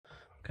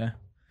Okay.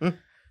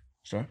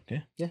 Start.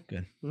 Okay. Yeah.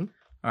 Good. Mm.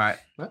 All right.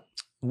 What?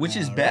 Which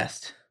is All right.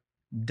 best,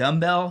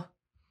 dumbbell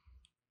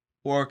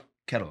or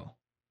kettlebell?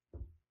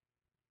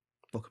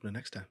 Welcome to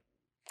next time.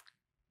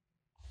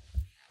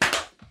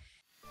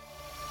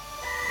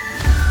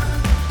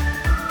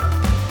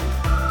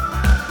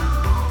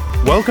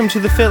 Welcome to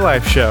the Fit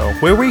Life Show,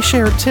 where we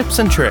share tips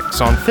and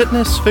tricks on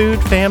fitness, food,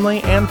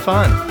 family, and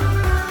fun.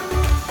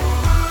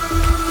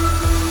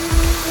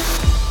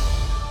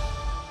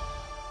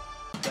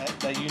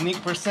 That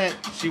unique percent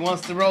she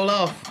wants to roll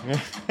off.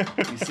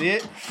 You see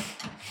it?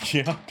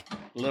 Yeah.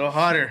 A little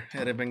harder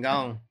had it been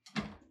gone.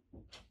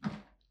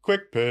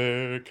 Quick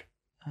pick.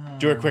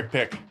 Do a quick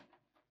pick.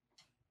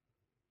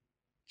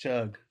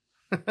 Chug.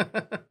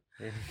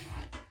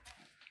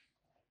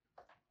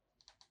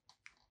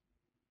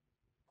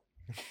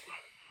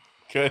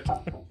 Good.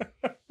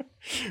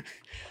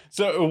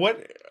 So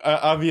what,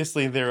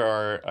 obviously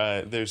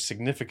there's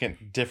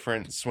significant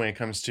difference when it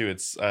comes to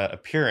its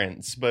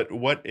appearance, but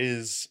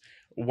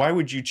why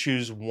would you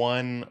choose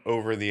one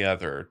over the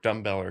other,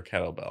 dumbbell or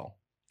kettlebell?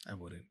 I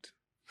wouldn't.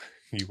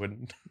 You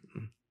wouldn't?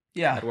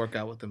 Yeah. I'd work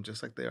out with them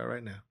just like they are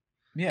right now.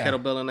 Yeah.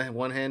 Kettlebell in the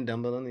one hand,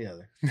 dumbbell in the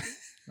other.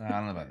 I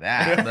don't know about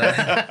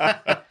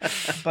that,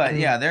 but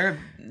yeah, they're,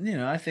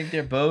 I think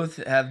they're both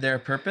have their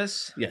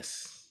purpose.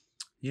 Yes.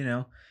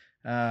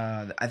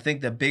 I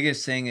think the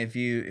biggest thing, if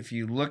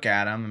you look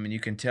at them, I mean, you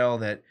can tell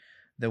that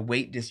the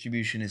weight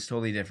distribution is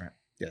totally different.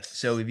 Yes.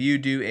 So if you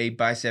do a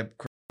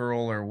bicep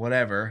curl or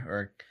whatever,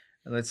 or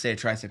let's say a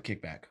tricep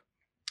kickback,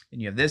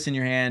 and you have this in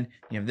your hand,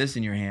 you have this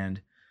in your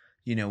hand,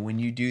 when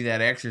you do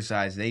that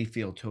exercise, they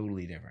feel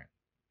totally different.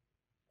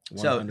 100%.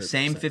 So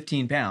same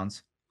 15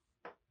 pounds,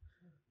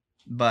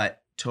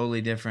 but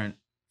totally different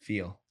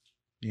feel,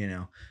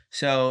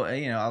 So,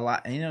 a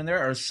lot,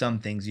 there are some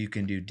things you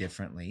can do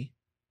differently,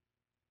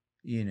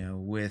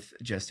 with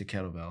just a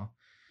kettlebell.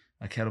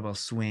 A kettlebell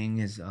swing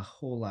is a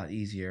whole lot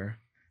easier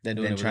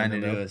than trying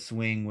to do a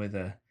swing with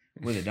a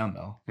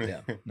dumbbell.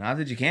 Yeah. Not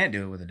that you can't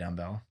do it with a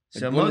dumbbell.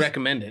 So I wouldn't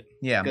recommend it.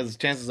 Yeah. Because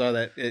chances are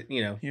that,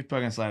 you're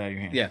probably going to slide out of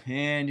your hand. Yeah.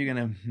 And you're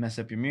going to mess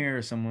up your mirror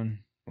or someone's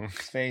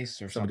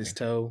face or somebody's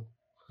toe.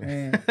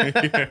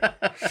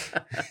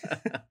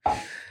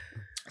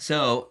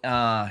 So,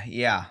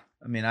 yeah.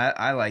 I mean,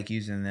 I like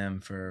using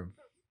them for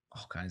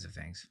all kinds of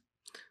things.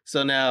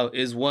 So now,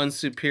 is one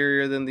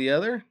superior than the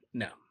other?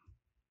 No.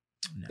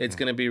 It's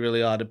going to be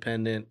really all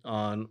dependent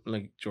on,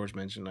 like George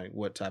mentioned, like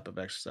what type of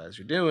exercise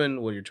you're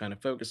doing, what you're trying to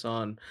focus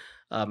on,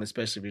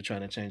 especially if you're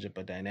trying to change up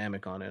a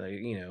dynamic on it. Like,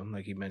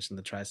 like you mentioned,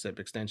 the tricep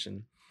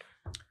extension,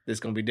 it's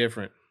going to be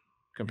different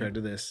compared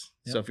to this.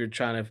 Yep. So if you're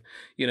trying to,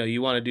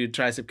 you want to do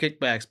tricep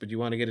kickbacks, but you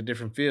want to get a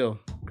different feel,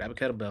 grab a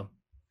kettlebell.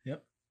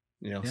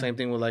 Yep. Same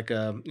thing with like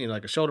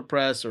a shoulder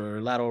press or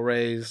lateral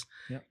raise.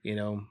 Yep.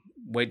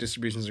 Weight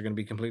distributions are going to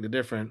be completely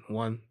different.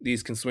 One,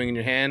 these can swing in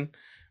your hand,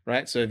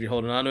 right? So if you're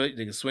holding on to it,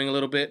 you can swing a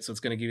little bit. So it's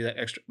going to give you that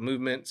extra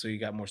movement. So you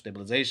got more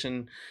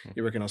stabilization.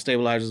 You're working on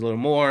stabilizers a little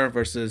more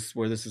versus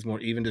where this is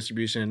more even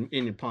distribution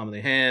in your palm of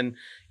the hand.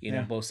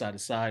 Both side to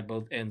side,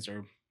 both ends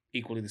are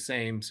equally the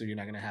same. So you're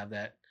not going to have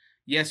that.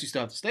 Yes, you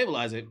still have to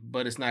stabilize it,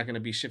 but it's not going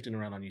to be shifting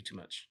around on you too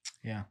much.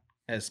 Yeah.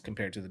 As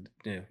compared to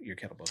your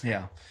kettlebell.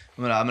 Yeah.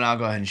 I'll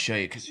go ahead and show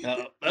you because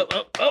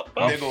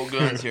big old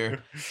guns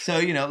here. So,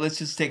 let's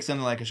just take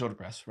something like a shoulder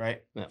press,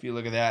 right? Yeah. If you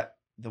look at that,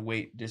 the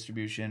weight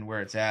distribution,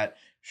 where it's at,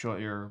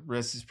 your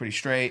wrist is pretty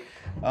straight.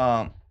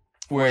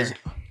 Whereas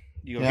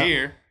you go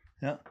here,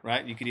 yeah,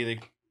 right? You could either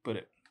put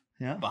it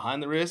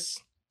behind the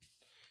wrist.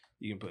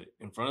 You can put it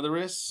in front of the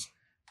wrist.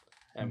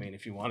 I mean,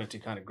 if you wanted to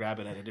kind of grab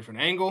it at a different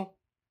angle.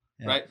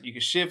 Yeah. Right, you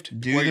can shift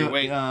where your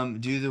weight.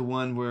 Do the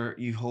one where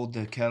you hold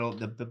the kettle.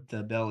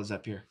 The bell is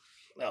up here.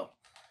 Oh,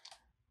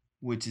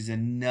 which is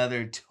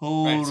another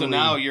totally. Right, so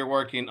now you're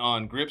working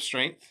on grip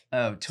strength.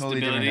 Oh,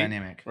 totally different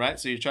dynamic. Right,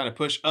 so you're trying to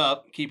push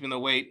up, keeping the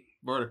weight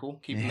vertical,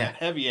 keeping that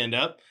heavy end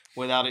up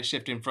without it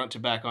shifting front to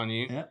back on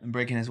you. Yeah, and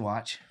breaking his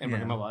watch. And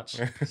breaking my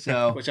watch.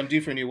 So, which I'm due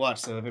for a new watch,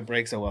 so if it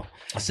breaks, oh well.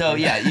 So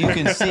yeah, you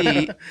can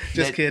see.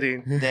 Just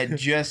kidding. That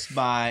just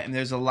by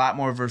there's a lot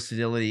more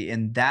versatility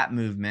in that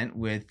movement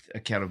with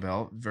a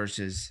kettlebell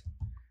versus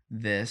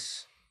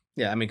this.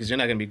 Yeah, I mean, because you're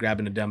not going to be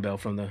grabbing a dumbbell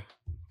from the.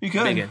 You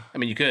could. Big end. I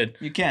mean, you could.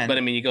 You can. But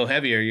I mean, you go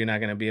heavier, you're not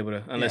going to be able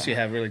to, unless you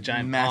have really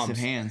giant massive palms,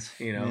 hands.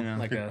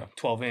 Like a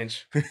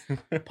 12-inch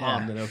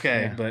palm, then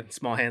okay. Yeah. But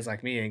small hands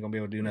like me ain't going to be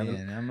able to do nothing.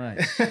 Yeah, not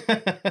much.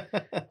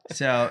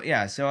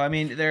 So I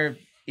mean, they're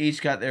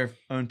each got their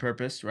own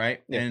purpose,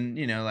 right? Yeah. And,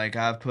 like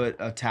I've put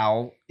a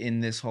towel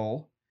in this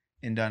hole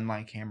and done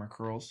like hammer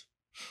curls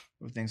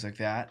or things like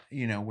that,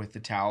 with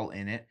the towel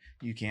in it.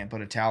 You can't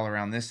put a towel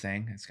around this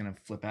thing. It's going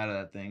to flip out of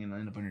that thing and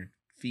end up on your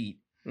feet.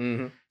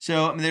 Mm-hmm.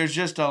 So I mean, there's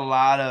just a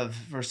lot of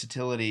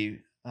versatility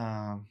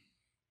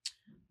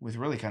with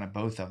really kind of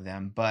both of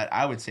them, but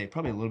I would say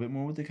probably a little bit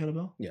more with the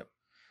kettlebell. Yep.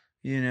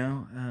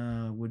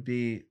 Would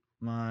be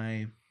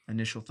my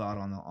initial thought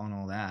on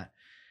all that.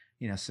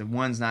 So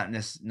one's not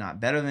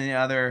better than the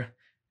other.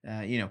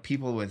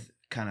 People with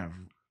kind of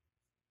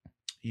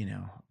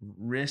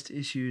wrist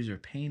issues or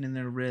pain in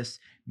their wrists,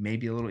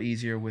 maybe a little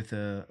easier with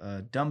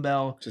a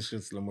dumbbell Just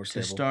it's a little more to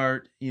stable.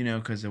 start,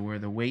 because of where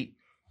the weight,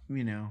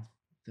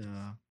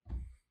 the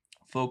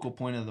focal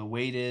point of the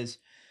weight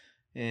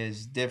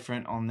is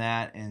different on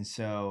that. And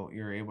so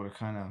you're able to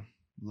kind of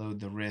load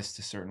the wrist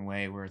a certain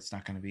way where it's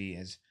not going to be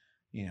as,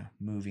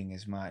 moving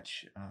as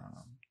much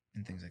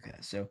and things like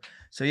that. So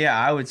yeah,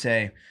 I would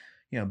say,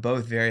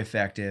 both very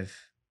effective,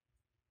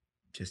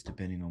 just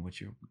depending on what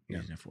you're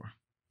using it for,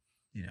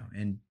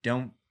 and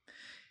don't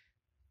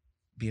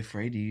be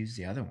afraid to use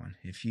the other one.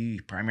 If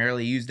you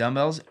primarily use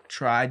dumbbells,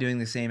 try doing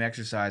the same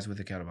exercise with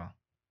a kettlebell.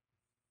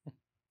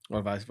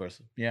 Or vice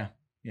versa. Yeah.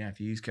 Yeah. If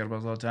you use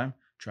kettlebells all the time,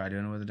 try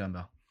doing it with a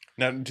dumbbell.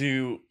 Now,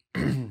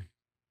 this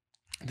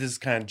is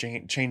kind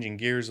of changing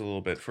gears a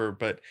little bit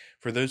but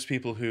for those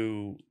people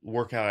who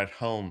work out at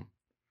home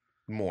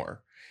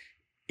more,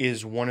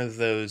 is one of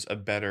those a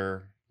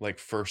better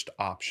first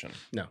option?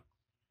 No.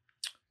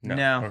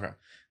 Okay.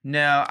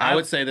 No, I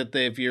would say that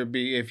if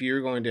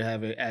you're going to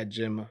have an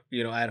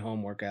at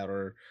home workout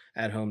or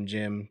at home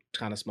gym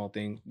kind of small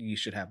thing, you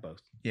should have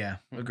both. Yeah,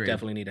 agreed.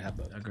 Definitely need to have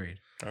both. Agreed.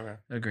 Okay.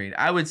 Agreed.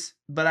 I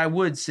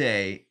would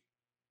say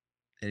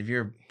that if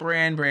you're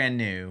brand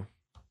new,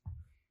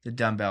 the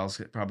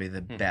dumbbell's probably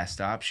the best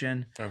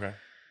option. Okay.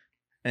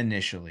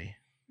 Initially,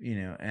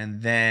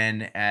 and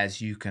then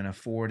as you can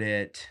afford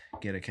it,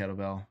 get a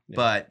kettlebell. Yeah.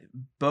 But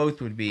both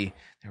they're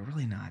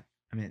really not.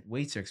 I mean,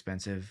 weights are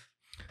expensive.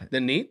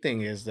 The neat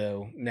thing is,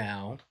 though,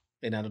 now,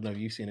 and I don't know if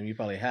you've seen them, you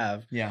probably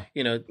have. Yeah.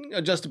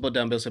 Adjustable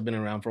dumbbells have been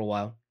around for a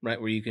while,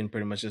 right? Where you can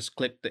pretty much just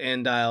click the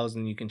end dials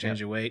and you can change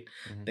your weight.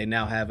 Mm-hmm. They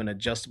now have an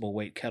adjustable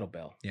weight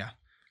kettlebell. Yeah.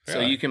 So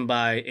you can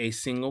buy a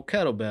single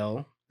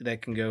kettlebell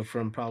that can go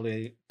from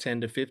probably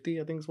 10 to 50,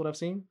 I think is what I've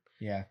seen.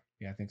 Yeah.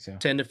 Yeah, I think so.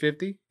 10 to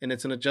 50, and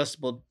it's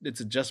adjustable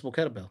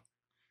kettlebell.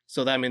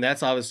 So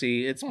that's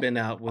obviously, it's been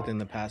out within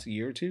the past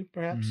year or two,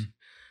 perhaps. Mm-hmm.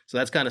 So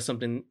that's kind of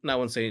something, I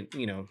wouldn't say,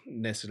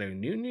 necessarily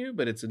new,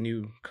 but it's a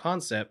new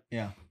concept.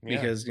 Yeah.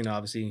 Because,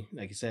 obviously,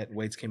 like you said,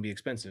 weights can be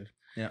expensive.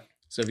 Yeah.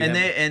 So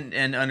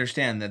and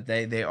understand that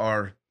they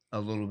are a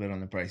little bit on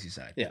the pricey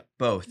side. Yeah.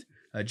 Both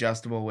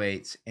adjustable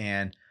weights,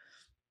 and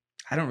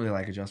I don't really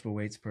like adjustable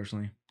weights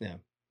personally. Yeah.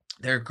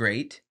 They're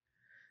great,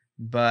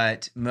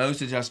 but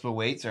most adjustable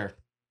weights are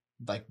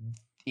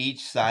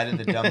each side of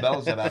the dumbbell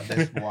is about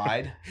this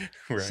wide.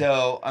 Right.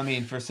 So,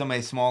 for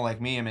somebody small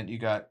like me, you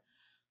got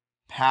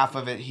half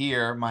of it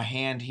here, my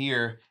hand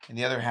here, and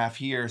the other half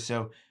here.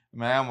 So,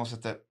 I almost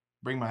have to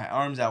bring my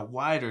arms out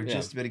wider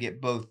just to be able to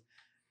get both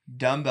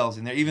dumbbells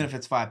in there, even if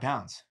it's 5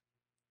 pounds,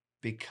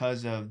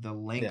 because of the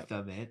length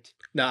of it.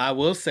 Now, I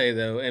will say,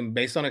 though, and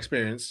based on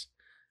experience,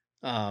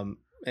 and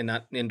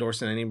not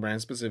endorsing any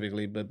brand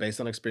specifically, but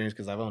based on experience,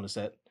 because I've owned a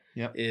set,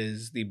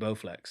 is the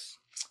Bowflex.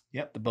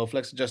 Yep. The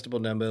Bowflex adjustable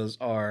dumbbells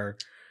are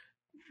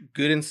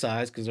good in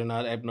size because they're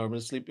not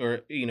abnormally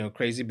or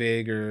crazy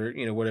big or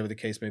whatever the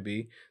case may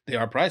be. They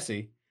are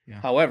pricey.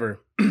 Yeah.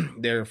 However,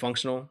 they're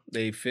functional.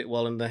 They fit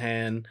well in the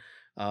hand.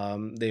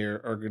 They're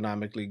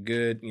ergonomically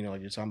good.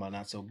 Like you're talking about,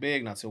 not so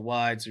big, not so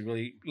wide. So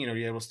really, you're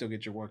able to still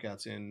get your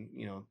workouts in.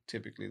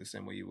 Typically the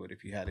same way you would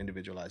if you had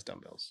individualized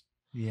dumbbells.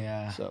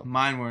 Yeah. So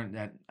mine weren't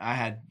that. I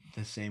had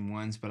the same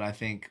ones, but I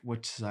think,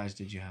 which size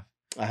did you have?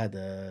 I had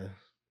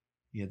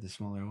You had the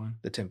smaller one?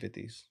 The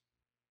 1050s.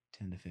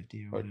 10 to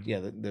 50 or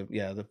whatever?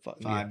 The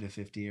 5 to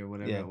 50 or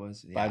whatever it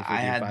was. Yeah, 5 to 50, I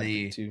had 5 to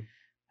the, 52.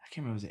 I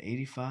can't remember, was it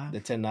 85?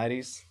 The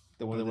 1090s?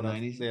 The one that went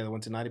 90s? Yeah, the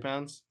one to 90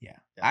 pounds? Yeah.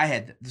 I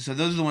had, so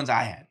those are the ones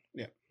I had.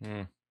 Yeah.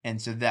 Mm.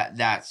 And so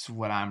that's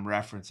what I'm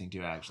referencing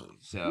to, actually.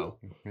 So.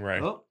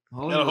 Right. Oh,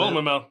 hold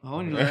my mouth.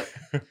 Hold your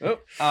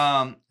lip.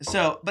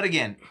 So, but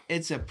again,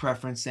 it's a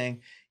preference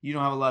thing. You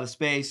don't have a lot of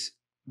space.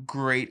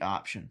 Great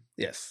option.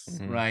 Yes.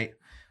 Mm-hmm. Right.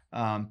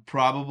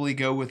 Probably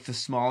go with the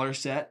smaller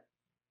set.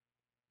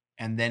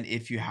 And then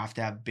if you have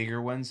to have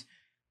bigger ones,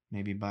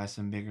 maybe buy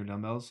some bigger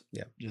dumbbells.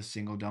 Yeah. Just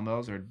single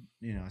dumbbells or,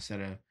 a set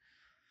of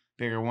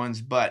bigger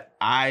ones. But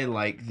I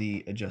like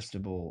the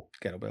adjustable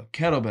kettlebell.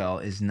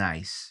 Kettlebell is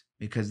nice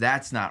because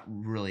that's not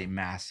really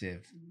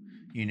massive.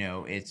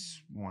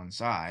 It's one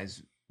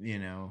size,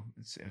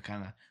 it's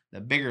kind of the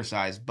bigger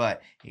size,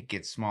 but it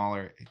gets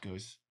smaller. It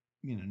goes,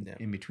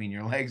 in between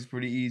your legs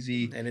pretty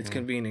easy. And it's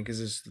convenient because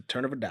it's the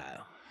turn of a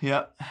dial.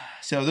 Yep.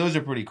 So those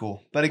are pretty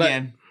cool. But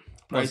again,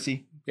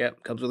 pricey.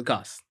 Yep. Comes with a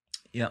cost.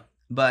 Yep.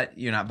 But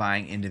you're not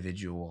buying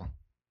individual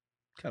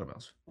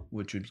kettlebells,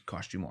 which would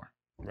cost you more.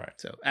 Right.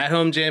 So at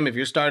home gym, if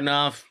you're starting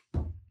off,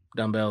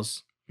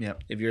 dumbbells.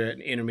 Yep. If you're at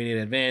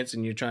intermediate advanced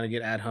and you're trying to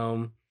get at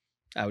home,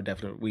 I would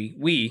definitely,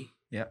 we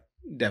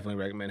definitely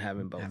recommend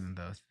having both. Having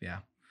both. Yeah.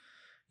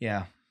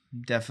 Yeah.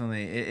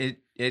 Definitely.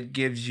 It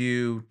gives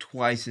you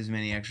twice as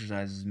many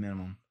exercises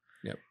minimum.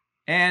 Yep.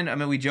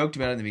 And we joked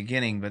about it in the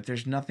beginning, but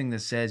there's nothing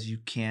that says you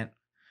can't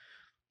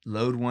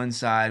load one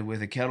side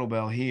with a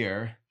kettlebell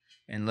here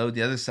and load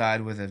the other side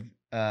with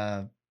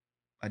a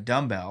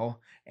dumbbell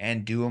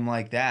and do them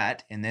like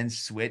that and then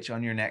switch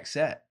on your next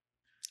set.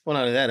 Well,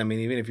 not only that,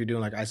 even if you're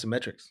doing like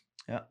isometrics.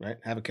 Yeah. Right?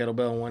 Have a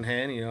kettlebell in one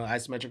hand,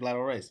 isometric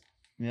lateral raise.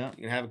 Yeah.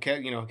 You can have a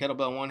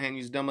kettlebell in one hand,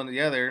 use a dumbbell in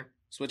the other,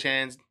 switch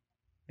hands.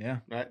 Yeah.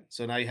 Right.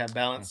 So now you have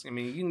balance. I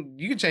mean,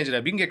 you can change it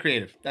up. You can get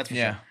creative. That's for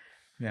sure.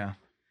 Yeah.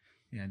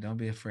 Don't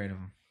be afraid of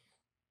them.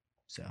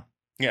 So.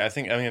 Yeah,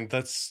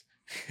 that's.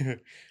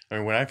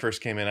 When I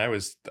first came in, I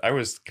was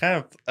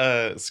kind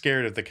of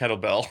scared of the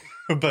kettlebell,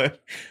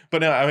 but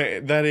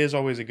no, that is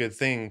always a good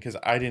thing because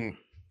I didn't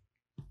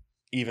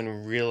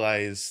even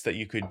realize that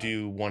you could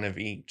do one of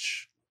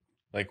each,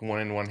 like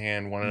one in one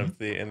hand, one of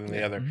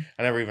the other.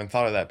 I never even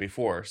thought of that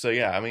before. So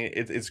yeah,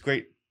 it's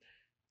great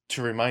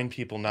to remind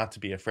people not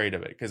to be afraid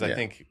of it because I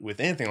think with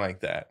anything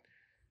like that,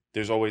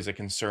 there's always a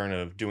concern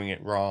of doing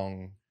it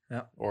wrong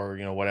or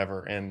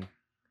whatever. And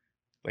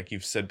like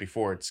you've said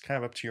before, it's kind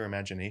of up to your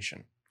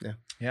imagination.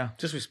 Yeah.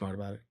 Just be smart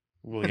about it.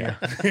 Well, yeah.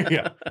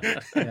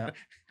 Yeah.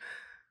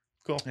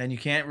 Cool. And you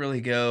can't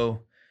really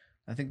go.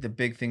 I think the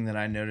big thing that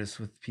I notice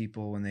with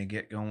people when they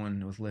get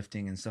going with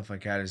lifting and stuff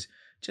like that is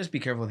just be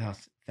careful with how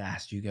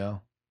fast you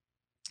go.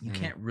 You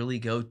can't really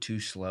go too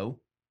slow,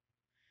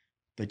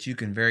 but you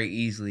can very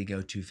easily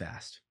go too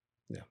fast.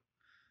 Yeah.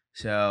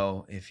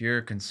 So if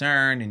you're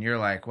concerned and you're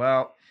like,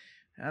 well,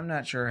 I'm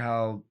not sure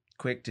how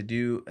quick to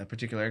do a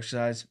particular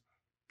exercise,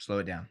 slow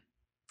it down.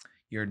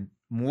 You're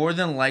more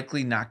than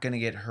likely not going to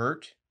get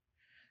hurt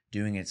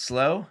doing it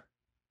slow,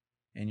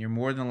 and you're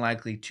more than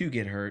likely to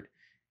get hurt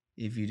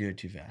if you do it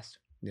too fast.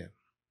 Yeah.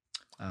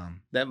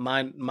 That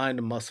mind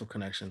to muscle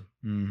connection.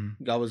 You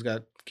always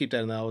keep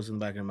that always in the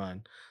back of your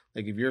mind.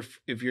 Like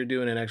if you're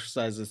doing an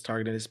exercise that's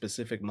targeting a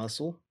specific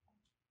muscle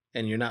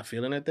and you're not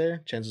feeling it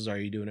there, chances are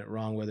you're doing it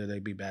wrong, whether they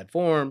be bad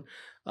form,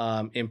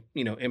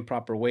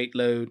 improper weight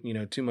load,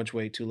 too much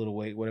weight, too little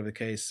weight, whatever the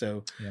case.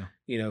 So,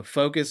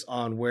 focus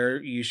on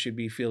where you should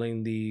be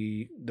feeling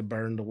the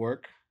burn to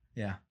work.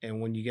 Yeah.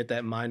 And when you get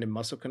that mind and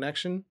muscle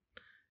connection,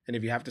 and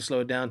if you have to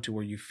slow it down to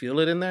where you feel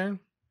it in there,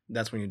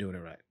 that's when you're doing it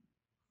right.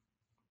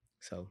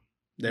 So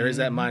there is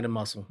that mind and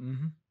muscle.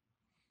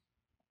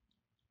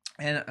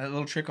 And a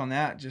little trick on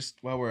that, just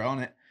while we're on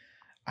it,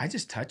 I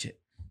just touch it.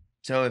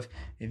 So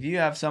if you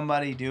have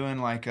somebody doing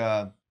like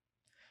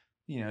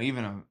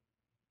even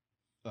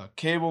a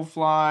cable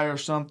fly or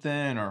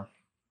something, or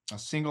a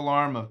single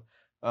arm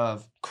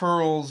of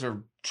curls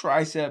or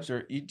triceps,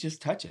 or you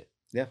just touch it.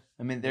 Yeah.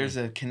 I mean, there's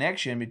a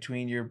connection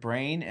between your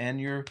brain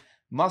and your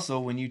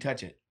muscle when you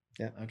touch it.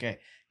 Yeah. Okay.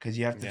 Because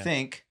you have to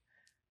think,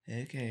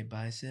 okay,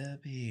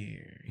 bicep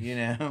here,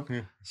 Yeah.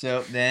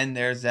 So then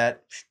there's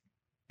that.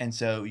 And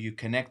so you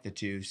connect the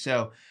two.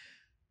 So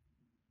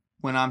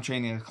when I'm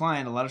training a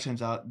client, a lot of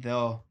times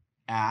they'll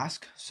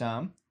ask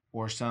some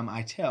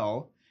I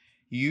tell,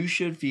 you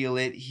should feel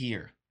it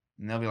here.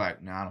 And they'll be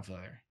like, no, I don't feel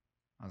it there.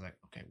 I was like,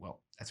 okay,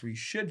 well, that's where you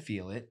should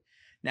feel it.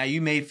 Now,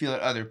 you may feel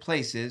it other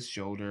places,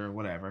 shoulder or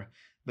whatever,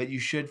 but you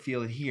should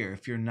feel it here.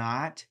 If you're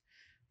not,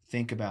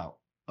 think about,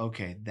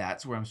 okay,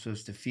 that's where I'm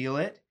supposed to feel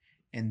it.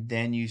 And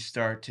then you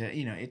start to,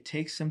 it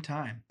takes some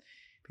time.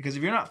 Because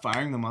if you're not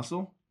firing the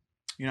muscle,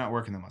 you're not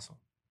working the muscle.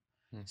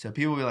 So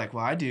people will be like,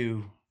 well, I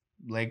do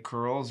leg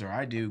curls, or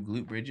I do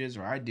glute bridges,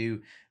 or I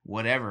do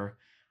whatever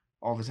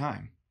all the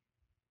time,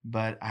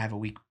 but I have a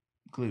weak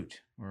glute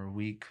or a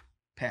weak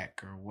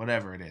pec or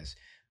whatever it is.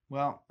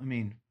 Well,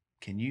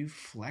 can you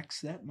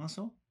flex that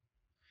muscle?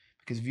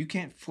 Because if you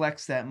can't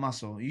flex that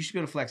muscle, you should be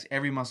able to flex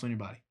every muscle in your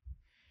body,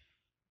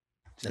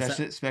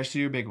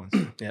 especially your big ones.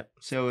 Yep.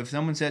 So if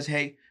someone says,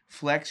 hey,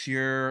 flex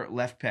your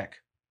left pec,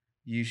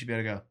 you should be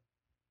able to go,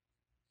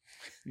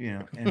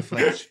 and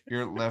flex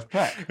your left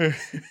pec,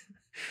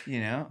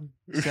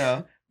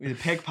 so with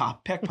pec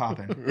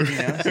popping,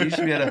 so you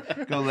should be able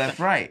to go left,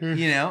 right,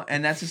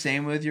 and that's the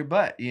same with your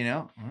butt,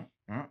 Yep.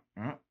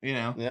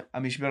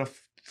 You should be able to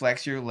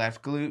flex your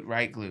left glute,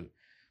 right glute,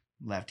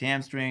 left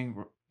hamstring,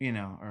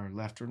 or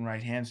left and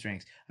right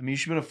hamstrings. You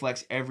should be able to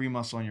flex every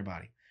muscle in your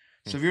body.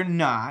 So if you're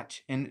not,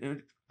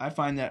 and I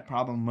find that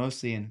problem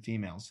mostly in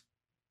females,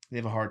 they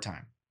have a hard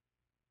time.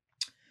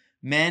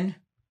 Men,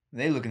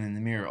 they looking in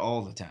the mirror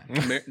all the time.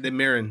 They're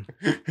mirroring.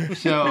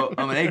 So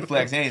they can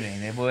flex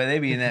anything. They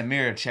be in that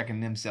mirror checking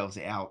themselves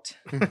out.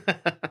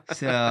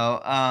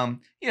 So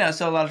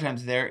so a lot of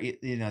times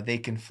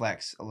they can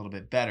flex a little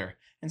bit better,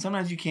 and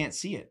sometimes you can't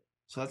see it.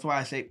 So that's why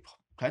I say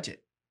touch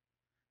it.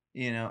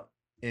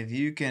 If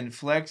you can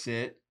flex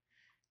it,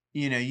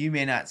 you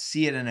may not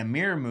see it in a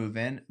mirror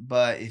moving,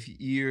 but if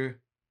you're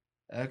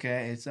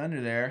it's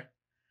under there.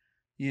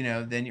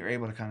 Then you're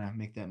able to kind of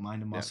make that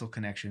mind and muscle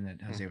connection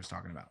that Jose was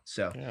talking about.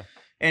 So,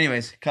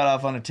 anyways, cut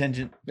off on a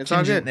tangent. It's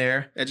all good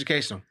there.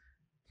 Educational.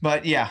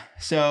 But yeah,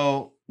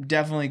 so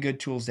definitely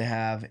good tools to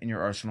have in your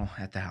arsenal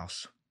at the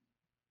house.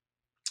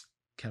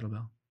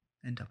 Kettlebell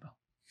and dumbbell.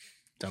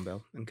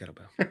 Dumbbell and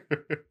kettlebell.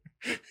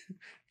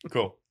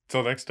 Cool.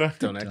 Till next time.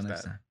 Till next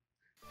time.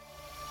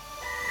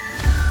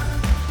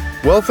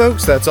 Well,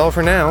 folks, that's all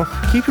for now.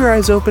 Keep your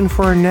eyes open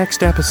for our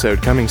next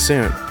episode coming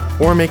soon.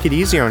 Or make it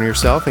easier on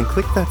yourself and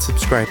click that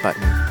subscribe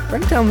button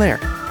right down there.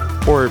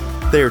 Or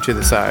there to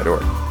the side, or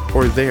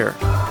there,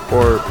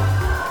 or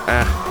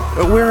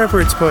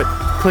wherever it's put.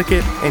 Click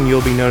it and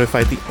you'll be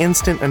notified the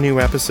instant a new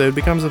episode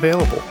becomes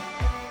available.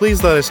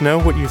 Please let us know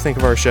what you think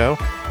of our show.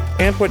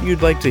 and what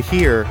you'd like to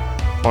hear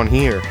on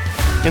here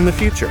in the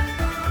future.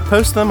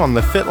 Post them on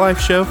the Fit Life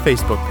Show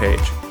Facebook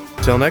page.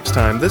 Till next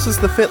time, this is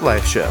the Fit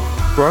Life Show,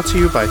 brought to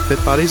you by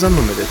Fit Bodies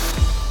Unlimited.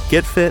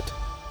 Get fit,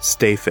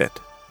 stay fit.